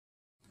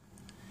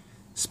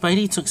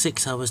Spidey took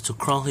 6 hours to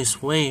crawl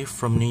his way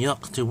from New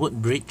York to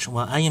Woodbridge,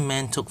 while Iron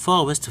Man took 4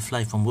 hours to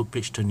fly from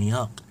Woodbridge to New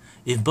York.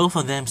 If both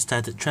of them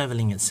started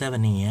traveling at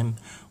 7 AM,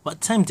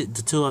 what time did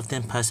the two of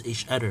them pass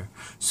each other?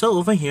 So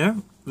over here,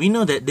 we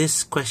know that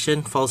this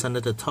question falls under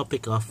the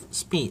topic of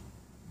speed.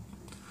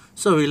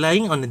 So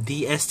relying on the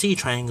DST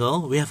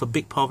triangle, we have a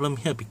big problem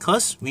here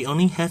because we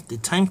only have the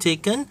time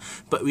taken,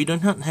 but we do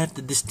not have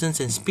the distance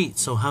and speed.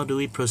 So how do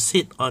we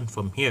proceed on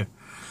from here?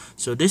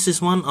 So this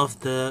is one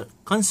of the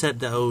concepts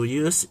that I will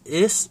use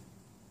is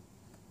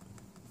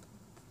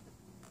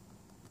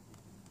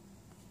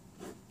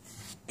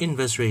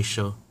inverse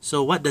ratio.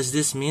 So what does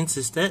this mean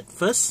is that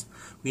first,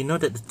 we know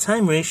that the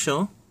time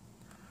ratio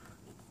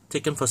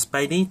taken for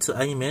Spidey to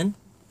Iron Man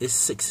is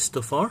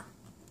 6:4.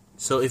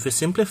 So if we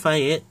simplify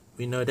it,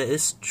 we know that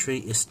it's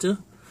 3:2.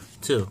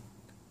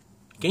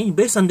 Okay,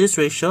 based on this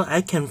ratio,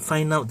 I can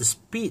find out the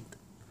speed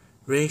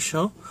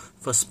ratio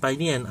for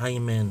Spidey and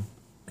Iron Man.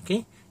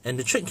 Okay, and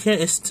the trick here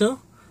is to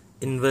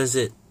inverse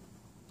it.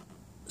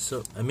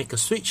 So I make a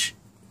switch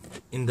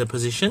in the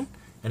position,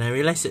 and I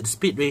realize that the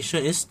speed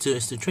ratio is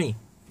 2:3.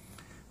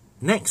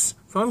 Next,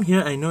 from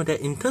here, I know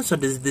that in terms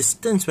of the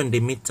distance when they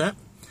meet up,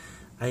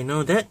 I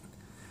know that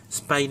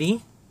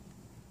Spidey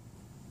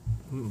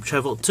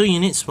traveled 2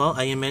 units while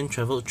Iron Man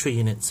traveled 3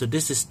 units. So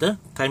this is the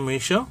time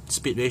ratio,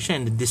 speed ratio,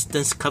 and the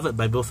distance covered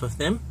by both of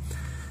them.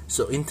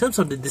 So in terms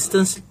of the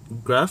distance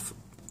graph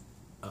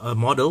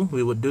model,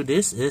 we would do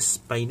this is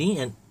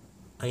Spidey and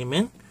Iron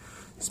Man.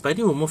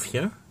 Spidey will move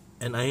here,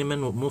 and Iron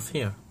Man will move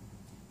here.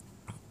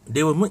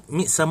 They will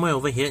meet somewhere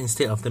over here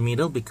instead of the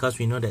middle because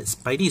we know that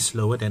Spidey is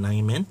slower than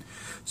Iron Man.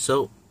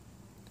 So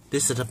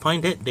this is the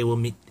point that they will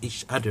meet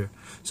each other.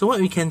 So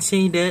what we can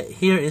say that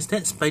here is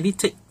that Spidey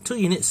take 2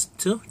 units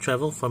to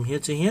travel from here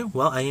to here,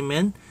 while Iron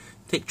Man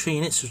take 3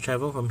 units to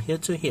travel from here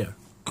to here.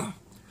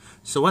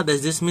 So what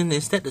does this mean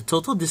is that the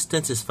total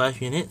distance is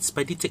 5 units.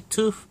 Spidey take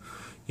 2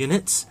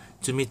 units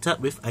to meet up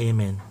with Iron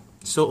Man.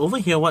 So over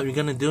here, what we're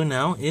going to do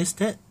now is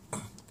that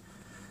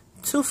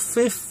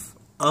 2/5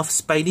 of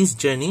Spidey's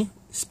journey,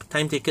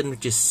 time taken,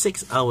 which is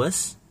 6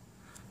 hours.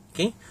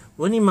 Okay,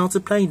 when we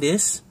multiply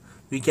this,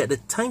 we get the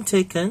time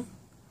taken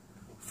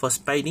for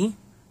Spidey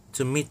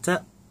to meet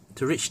up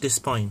to reach this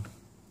point.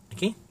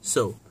 Okay,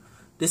 so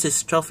this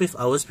is 12/5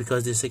 hours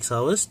because this is 6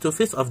 hours.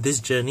 2/5 of this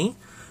journey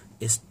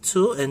is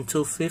 2 and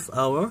 2/5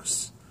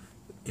 hours.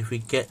 If we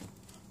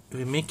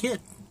make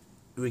it,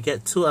 we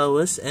get 2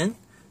 hours and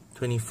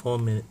 24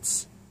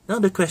 minutes. Now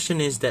the question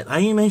is that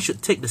Iron Man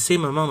should take the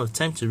same amount of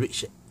time to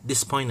reach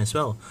this point as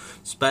well.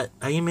 But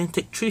Iron Man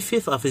took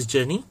 3/5 of his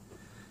journey,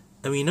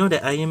 and we know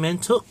that Iron Man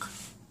took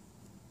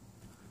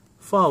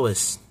 4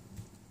 hours.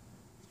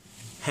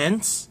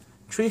 Hence,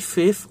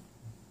 3/5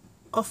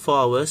 of 4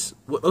 hours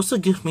would also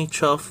give me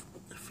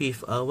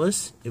 12/5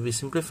 hours. If we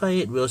simplify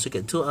it, we also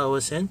get 2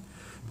 hours and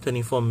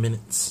 24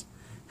 minutes.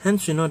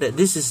 Hence, we know that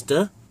this is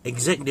the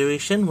exact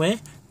duration where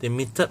they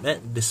meet up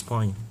at this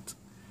point.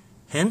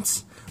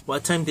 Hence,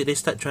 what time did they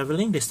start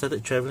traveling? They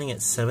started traveling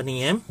at 7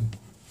 AM.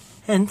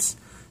 Hence,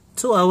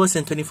 2 hours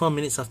and 24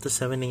 minutes after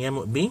 7 AM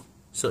would be,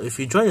 so if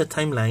you draw your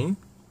timeline,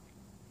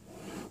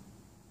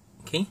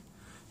 okay,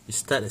 you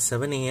start at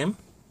 7 AM,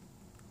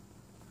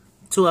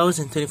 2 hours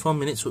and 24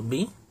 minutes would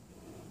be,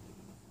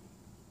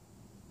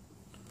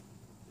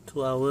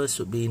 2 hours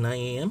would be 9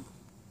 AM,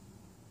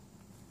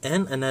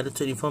 and another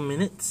 24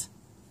 minutes,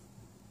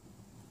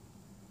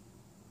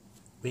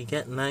 we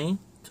get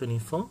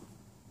 9:24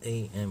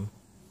 AM.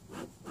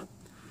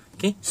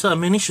 Okay, so I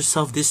managed to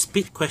solve this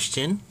speed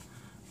question.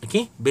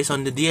 Okay, based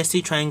on the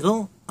DST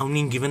triangle,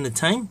 only given the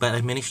time, but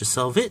I managed to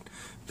solve it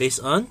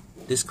based on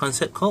this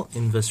concept called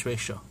inverse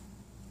ratio.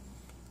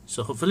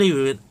 So hopefully you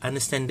will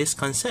understand this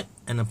concept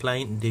and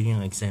apply it during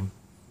your exam.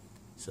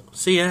 So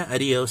see ya,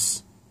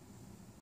 adios.